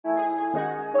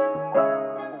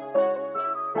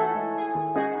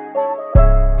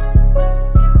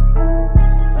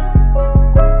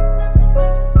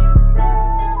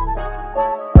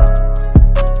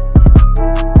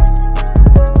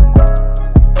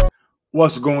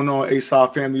What's going on,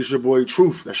 A-Side family? It's your boy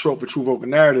Truth. That's short for Truth Over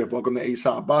Narrative. Welcome to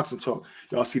A-Side Boxing Talk.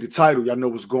 Y'all see the title. Y'all know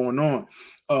what's going on.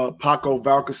 Paco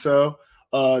Valcárcel,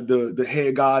 the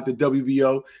head guy at the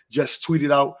WBO, just tweeted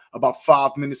out about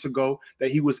 5 minutes ago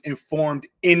that he was informed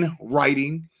in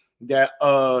writing that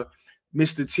Mr.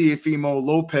 Teofimo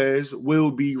Lopez will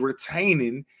be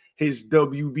retaining his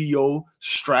WBO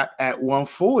strap at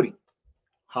 140.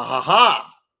 Ha ha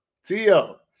ha.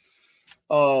 Tio.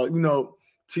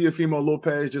 Teofimo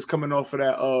Lopez just coming off of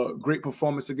that great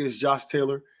performance against Josh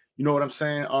Taylor. You know what I'm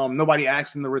saying? Nobody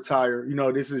asked him to retire. You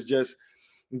know, this is just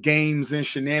games and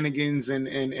shenanigans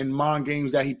and mind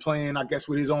games that he playing, I guess,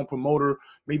 with his own promoter,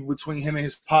 maybe between him and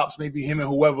his pops, maybe him and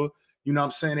whoever. You know what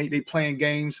I'm saying? They playing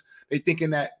games. They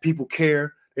thinking that people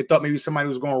care. They thought maybe somebody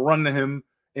was going to run to him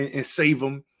and save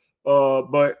him.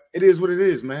 But it is what it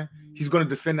is, man. He's going to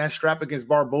defend that strap against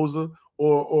Barboza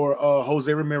or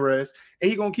Jose Ramirez, and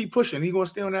he's going to keep pushing. He's going to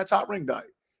stay on that top ring diet.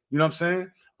 You know what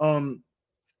I'm saying?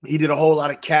 He did a whole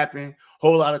lot of capping,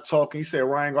 whole lot of talking. He said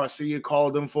Ryan Garcia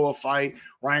called him for a fight.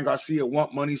 Ryan Garcia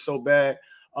want money so bad.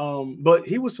 But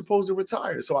he was supposed to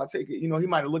retire. So I take it, he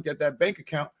might have looked at that bank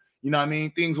account. You know what I mean?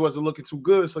 Things wasn't looking too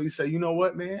good. So he said, you know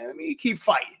what, man? Let me keep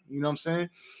fighting. You know what I'm saying?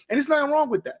 And it's nothing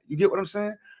wrong with that. You get what I'm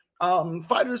saying?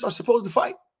 Fighters are supposed to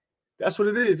fight. That's what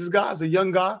it is. This guy's a young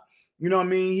guy. You know what I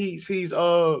mean? He's in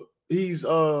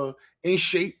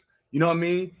shape. You know what I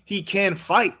mean? He can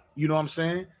fight. You know what I'm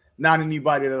saying? Not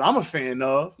anybody that I'm a fan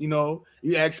of. You know,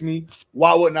 you ask me,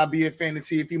 why wouldn't I be a fan of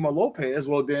Teofimo Lopez?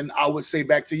 Well, then I would say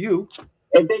back to you,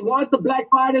 if they want the black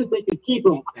fighters, they can keep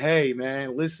them. Hey,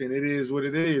 man, listen, it is what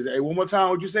it is. Hey, one more time,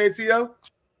 would you say it, Tio?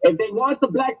 If they want the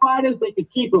black fighters, they can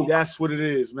keep them. That's what it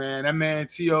is, man. That man,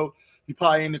 Tio, he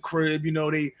probably in the crib. You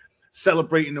know, they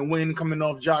celebrating the win coming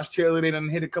off Josh Taylor. They done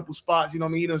hit a couple spots. You know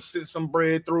what I mean? He done sent some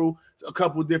bread through a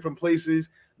couple different places.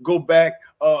 Go back,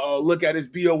 look at his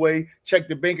BOA, check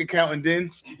the bank account, and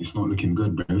then it's not looking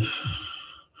good, bruv.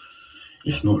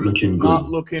 It's not looking good. Not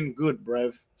looking good,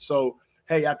 bruv. So,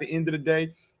 hey, at the end of the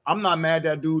day, I'm not mad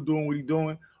that dude doing what he's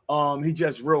doing. He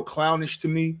just real clownish to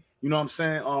me. You know what I'm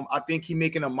saying? I think he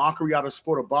making a mockery out of the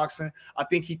sport of boxing. I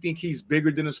think he's bigger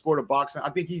than the sport of boxing.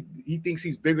 I think he thinks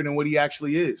he's bigger than what he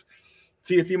actually is.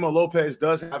 Teofimo Lopez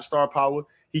does have star power.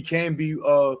 He can be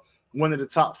one of the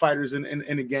top fighters in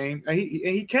the game. And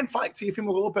he can fight.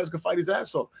 Teofimo Lopez can fight his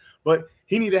ass off. But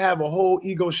he need to have a whole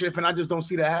ego shift, and I just don't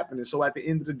see that happening. So at the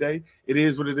end of the day, it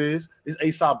is what it is. It's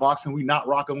A-Side Boxing. We not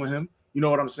rocking with him. You know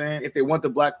what I'm saying? If they want the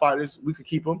black fighters, we could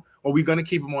keep them, or we're going to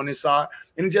keep them on this side.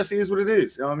 And it just is what it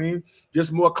is. You know what I mean?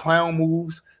 Just more clown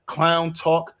moves, clown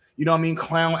talk, you know what I mean?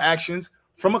 Clown actions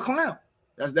from a clown.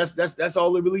 That's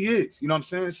all it really is. You know what I'm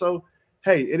saying? So,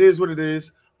 hey, it is what it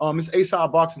is. It's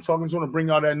A-Side Boxing Talking. Just want to bring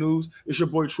y'all that news. It's your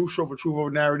boy Truth, short for Truth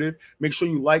Over Narrative. Make sure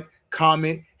you like,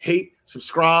 comment, hate,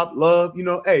 subscribe, love. You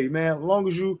know, hey, man, as long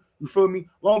as you feel me? As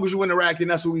long as you interacting,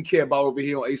 that's what we care about over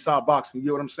here on A-Side Boxing. You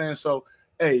get what I'm saying? So,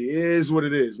 hey, it is what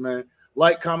it is, man.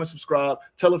 Like, comment, subscribe.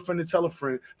 Tell a friend to tell a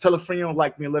friend. Tell a friend you don't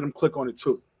like me and let them click on it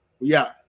too. We out.